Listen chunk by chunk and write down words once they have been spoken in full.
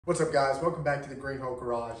What's up guys, welcome back to the Green Hole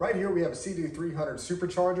Garage. Right here we have a Sea-Doo 300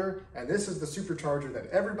 Supercharger, and this is the Supercharger that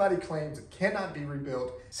everybody claims cannot be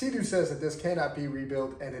rebuilt. Sea-Doo says that this cannot be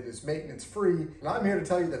rebuilt and it is maintenance free, and I'm here to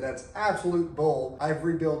tell you that that's absolute bull. I've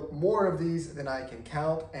rebuilt more of these than I can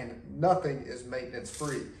count and nothing is maintenance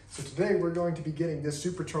free. So today we're going to be getting this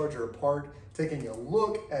Supercharger apart, taking a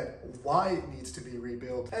look at why it needs to be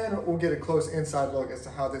rebuilt, and we'll get a close inside look as to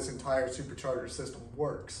how this entire Supercharger system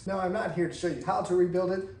works. Now, I'm not here to show you how to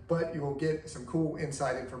rebuild it, but you will get some cool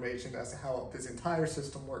inside information as to how this entire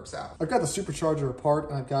system works out. I've got the Supercharger apart,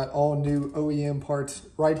 and I've got all new OEM parts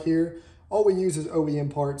right here. All we use is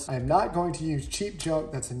OEM parts. I am not going to use cheap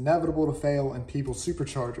junk that's inevitable to fail in people's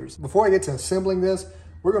Superchargers. Before I get to assembling this,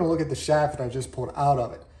 we're gonna look at the shaft that I just pulled out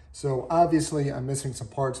of it. So obviously I'm missing some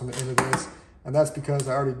parts on the end of this, and that's because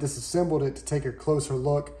I already disassembled it to take a closer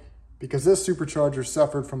look, because this Supercharger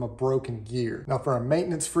suffered from a broken gear. Now, for a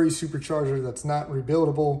maintenance-free Supercharger that's not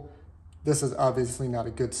rebuildable, this is obviously not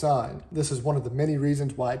a good sign. This is one of the many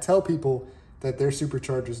reasons why I tell people that their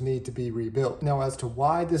Superchargers need to be rebuilt. Now, as to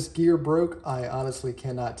why this gear broke, I honestly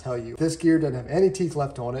cannot tell you. This gear doesn't have any teeth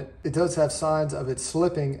left on it. It does have signs of it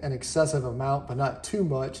slipping an excessive amount, but not too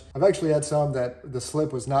much. I've actually had some that the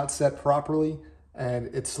slip was not set properly, and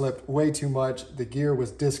it slipped way too much. The gear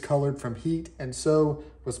was discolored from heat, and so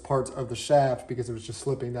was parts of the shaft because it was just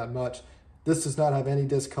slipping that much. This does not have any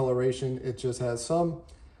discoloration. It just has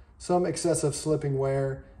some excessive slipping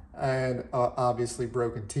wear and obviously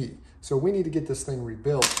broken teeth. So we need to get this thing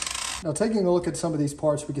rebuilt. Now, taking a look at some of these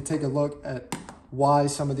parts, we could take a look at why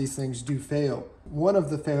some of these things do fail. One of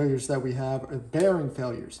the failures that we have are bearing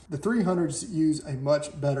failures. The 300s use a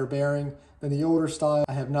much better bearing than the older style.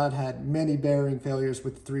 I have not had many bearing failures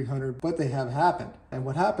with the 300, but they have happened. And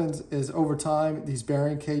what happens is over time, these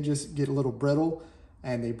bearing cages get a little brittle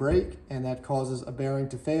and they break, and that causes a bearing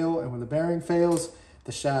to fail. And when the bearing fails,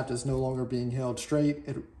 the shaft is no longer being held straight.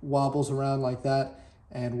 It wobbles around like that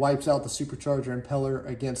and wipes out the Supercharger impeller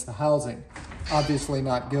against the housing. Obviously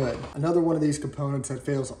not good. Another one of these components that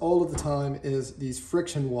fails all of the time is these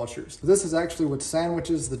friction washers. This is actually what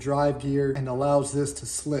sandwiches the drive gear and allows this to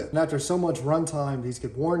slip. And after so much runtime, these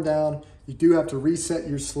get worn down. You do have to reset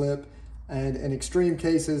your slip, and in extreme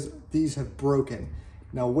cases, these have broken.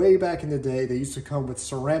 Now, way back in the day, they used to come with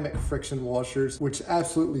ceramic friction washers, which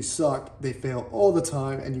absolutely sucked. They fail all the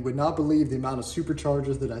time, and you would not believe the amount of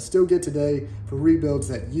Superchargers that I still get today for rebuilds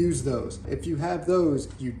that use those. If you have those,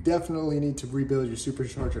 you definitely need to rebuild your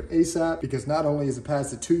Supercharger ASAP, because not only is it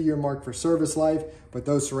past the 2-year mark for service life, but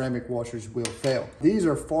those ceramic washers will fail. These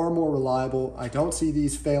are far more reliable. I don't see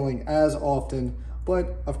these failing as often,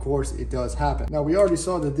 but of course it does happen. Now, we already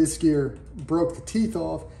saw that this gear broke the teeth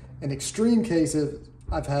off. In extreme cases,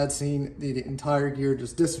 I've seen the entire gear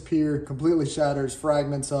just disappear, completely shatters,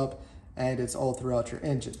 fragments up, and it's all throughout your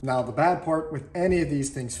engine. Now, the bad part with any of these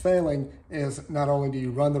things failing is not only do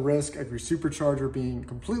you run the risk of your Supercharger being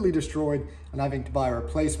completely destroyed and having to buy a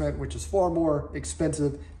replacement, which is far more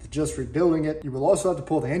expensive than just rebuilding it, you will also have to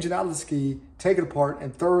pull the engine out of the ski, take it apart,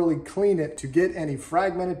 and thoroughly clean it to get any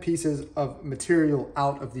fragmented pieces of material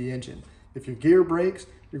out of the engine. If your gear breaks,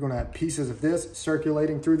 you're going to have pieces of this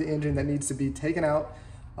circulating through the engine that needs to be taken out.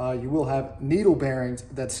 You will have needle bearings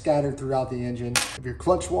that's scattered throughout the engine. If your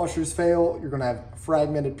clutch washers fail, you're going to have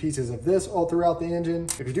fragmented pieces of this all throughout the engine.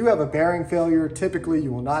 If you do have a bearing failure, typically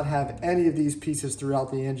you will not have any of these pieces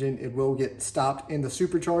throughout the engine. It will get stopped in the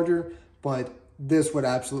Supercharger, but this would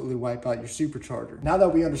absolutely wipe out your Supercharger. Now that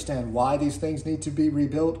we understand why these things need to be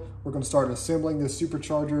rebuilt, we're going to start assembling this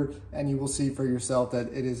Supercharger, and you will see for yourself that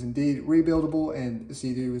it is indeed rebuildable, and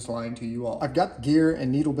Sea-Doo is lying to you all. I've got gear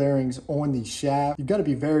and needle bearings on the shaft. You've got to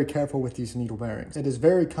be very careful with these needle bearings. It is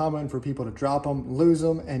very common for people to drop them, lose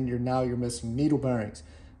them, and now you're missing needle bearings.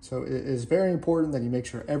 So it is very important that you make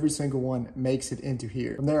sure every single one makes it into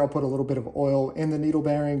here. From there, I'll put a little bit of oil in the needle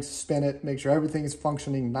bearings, spin it, make sure everything is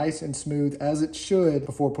functioning nice and smooth as it should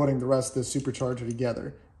before putting the rest of the Supercharger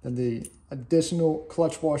together. Then the additional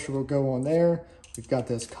clutch washer will go on there. We've got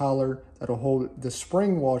this collar that'll hold the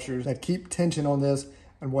spring washers that keep tension on this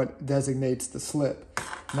and what designates the slip.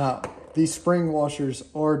 Now, these spring washers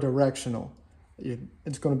are directional.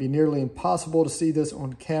 It's going to be nearly impossible to see this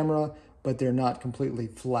on camera, but they're not completely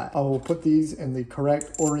flat. I will put these in the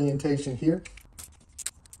correct orientation here,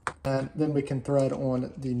 and then we can thread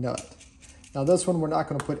on the nut. Now, this one, we're not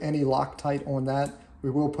going to put any Loctite on that.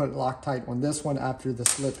 We will put Loctite on this one after the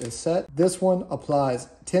slip is set. This one applies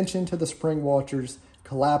tension to the spring washers,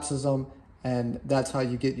 collapses them, and that's how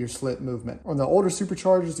you get your slip movement. On the older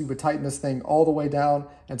Superchargers, you would tighten this thing all the way down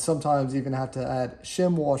and sometimes even have to add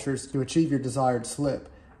shim washers to achieve your desired slip.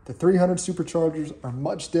 The 300 superchargers are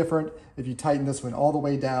much different. If you tighten this one all the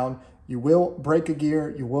way down, you will break a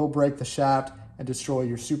gear, you will break the shaft, and destroy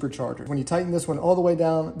your supercharger. When you tighten this one all the way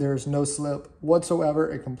down, there's no slip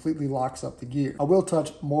whatsoever. It completely locks up the gear. I will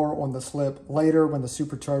touch more on the slip later when the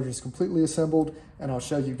supercharger is completely assembled, and I'll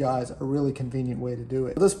show you guys a really convenient way to do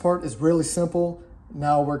it. This part is really simple.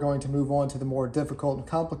 Now we're going to move on to the more difficult and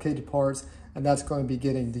complicated parts, and that's going to be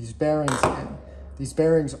getting these bearings in. These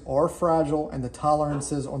bearings are fragile, and the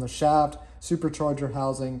tolerances on the shaft, supercharger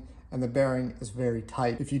housing, and the bearing is very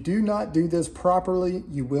tight. If you do not do this properly,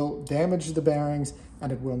 you will damage the bearings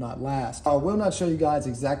and it will not last. I will not show you guys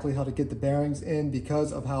exactly how to get the bearings in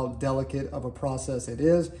because of how delicate of a process it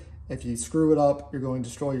is. If you screw it up, you're going to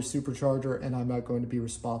destroy your supercharger, and I'm not going to be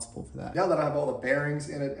responsible for that. Now that I have all the bearings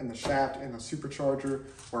in it and the shaft and the supercharger,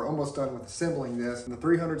 we're almost done with assembling this. And the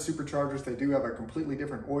 300 superchargers, they do have a completely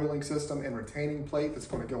different oiling system and retaining plate that's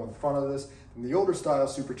going to go in front of this than the older style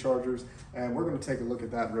superchargers, and we're going to take a look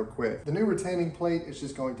at that real quick. The new retaining plate is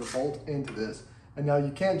just going to bolt into this. And now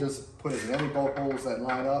you can't just put it in any bolt holes that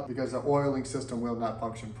line up because the oiling system will not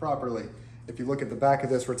function properly. If you look at the back of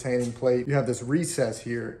this retaining plate, you have this recess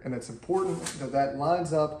here, and it's important that that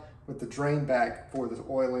lines up with the drain back for the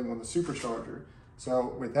oiling on the supercharger.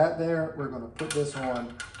 So with that there, we're going to put this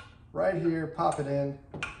on right here, pop it in,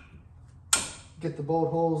 get the bolt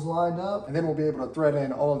holes lined up, and then we'll be able to thread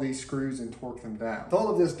in all of these screws and torque them down. With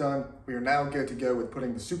all of this done, we are now good to go with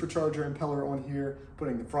putting the supercharger impeller on here,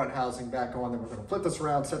 putting the front housing back on, then we're going to flip this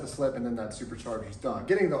around, set the slip, and then that supercharger is done.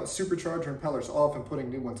 Getting the supercharger impellers off and putting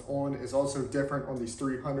new ones on is also different on these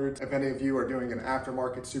 300s. If any of you are doing an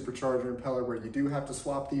aftermarket supercharger impeller where you do have to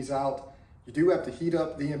swap these out, you do have to heat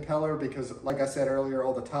up the impeller because, like I said earlier,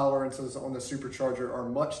 all the tolerances on the supercharger are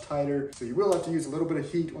much tighter. So you will have to use a little bit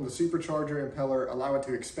of heat on the supercharger impeller, allow it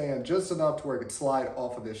to expand just enough to where it can slide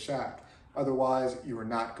off of this shaft. Otherwise, you are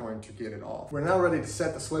not going to get it off. We're now ready to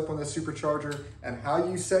set the slip on this supercharger, and how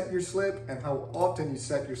you set your slip and how often you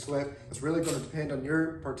set your slip is really going to depend on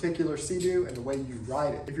your particular Sea-Doo and the way you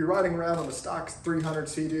ride it. If you're riding around on the stock 300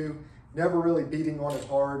 Sea-Doo, never really beating on it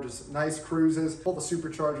hard, just nice cruises, pull the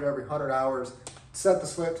supercharger every 100 hours, set the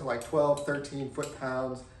slip to like 12, 13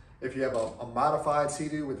 foot-pounds. If you have a modified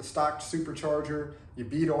Sea-Doo with a stock supercharger, you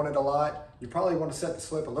beat on it a lot, you probably want to set the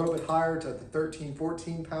slip a little bit higher to the 13,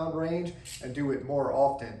 14 pound range and do it more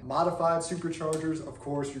often. Modified superchargers, of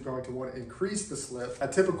course, you're going to want to increase the slip. A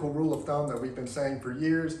typical rule of thumb that we've been saying for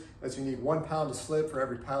years is you need 1 pound of slip for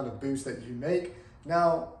every pound of boost that you make.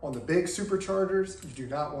 Now, on the big superchargers, you do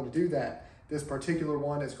not want to do that. This particular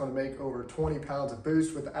one is going to make over 20 pounds of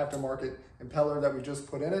boost with the aftermarket impeller that we just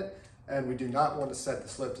put in it, and we do not want to set the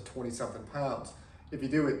slip to 20-something pounds. If you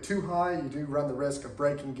do it too high, you do run the risk of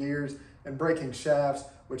breaking gears and breaking shafts,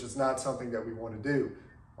 which is not something that we want to do.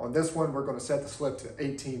 On this one, we're going to set the slip to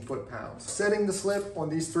 18 foot-pounds. Setting the slip on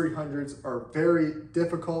these 300s are very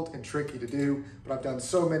difficult and tricky to do, but I've done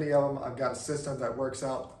so many of them. I've got a system that works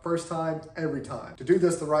out first time, every time. To do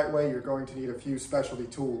this the right way, you're going to need a few specialty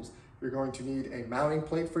tools. You're going to need a mounting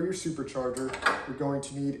plate for your supercharger. You're going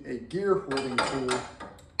to need a gear holding tool.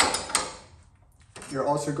 You're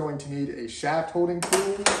also going to need a shaft holding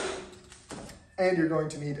tool. And you're going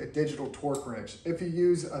to need a digital torque wrench. If you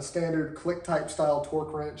use a standard click type style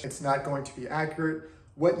torque wrench, it's not going to be accurate.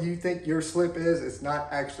 What you think your slip is not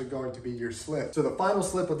actually going to be your slip. So the final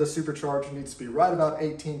slip of the supercharger needs to be right about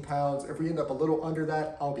 18 pounds. If we end up a little under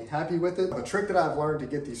that, I'll be happy with it. The trick that I've learned to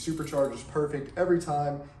get these superchargers perfect every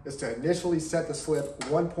time is to initially set the slip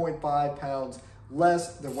 1.5 pounds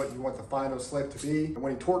less than what you want the final slip to be. And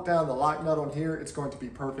when you torque down the lock nut on here, it's going to be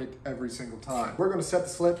perfect every single time. We're going to set the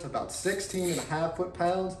slip to about 16.5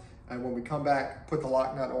 foot-pounds, and when we come back, put the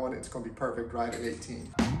lock nut on, it's going to be perfect right at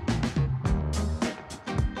 18.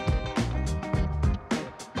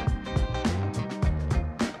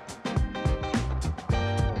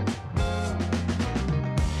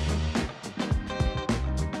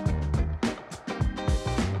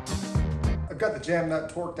 Got the jam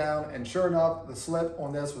nut torqued down, and sure enough, the slip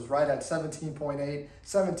on this was right at 17.8,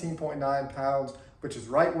 17.9 pounds, which is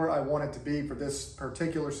right where I want it to be for this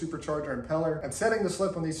particular supercharger impeller. And setting the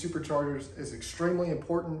slip on these superchargers is extremely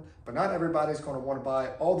important, but not everybody's going to want to buy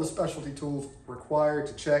all the specialty tools required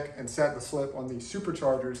to check and set the slip on these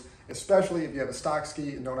superchargers, especially if you have a stock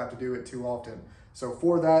ski and don't have to do it too often. So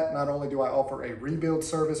for that, not only do I offer a rebuild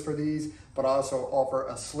service for these, but I also offer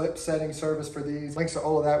a slip setting service for these. Links to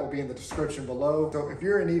all of that will be in the description below. So if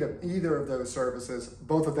you're in need of either of those services,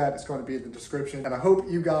 both of that is going to be in the description. And I hope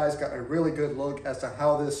you guys got a really good look as to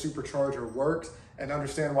how this supercharger works and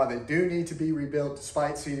understand why they do need to be rebuilt,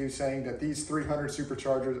 despite Sea-Doo saying that these 300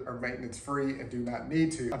 superchargers are maintenance free and do not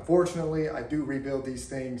need to. Unfortunately, I do rebuild these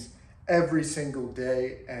things every single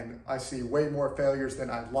day, and I see way more failures than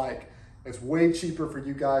I'd like. It's way cheaper for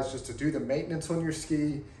you guys just to do the maintenance on your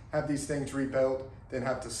ski, have these things rebuilt, than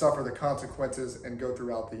have to suffer the consequences and go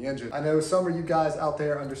throughout the engine. I know some of you guys out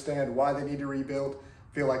there understand why they need to rebuild.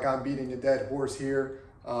 Feel like I'm beating a dead horse here,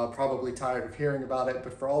 probably tired of hearing about it,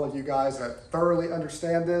 but for all of you guys that thoroughly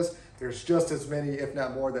understand this, there's just as many, if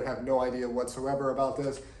not more, that have no idea whatsoever about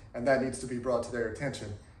this, and that needs to be brought to their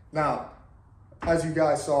attention. Now, as you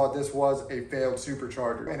guys saw, this was a failed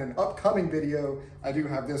supercharger. In an upcoming video, I do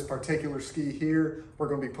have this particular ski here. We're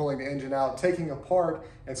gonna be pulling the engine out, taking apart,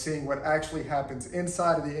 and seeing what actually happens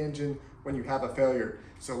inside of the engine when you have a failure.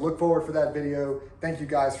 So look forward for that video. Thank you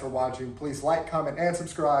guys for watching. Please like, comment, and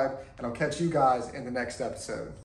subscribe, and I'll catch you guys in the next episode.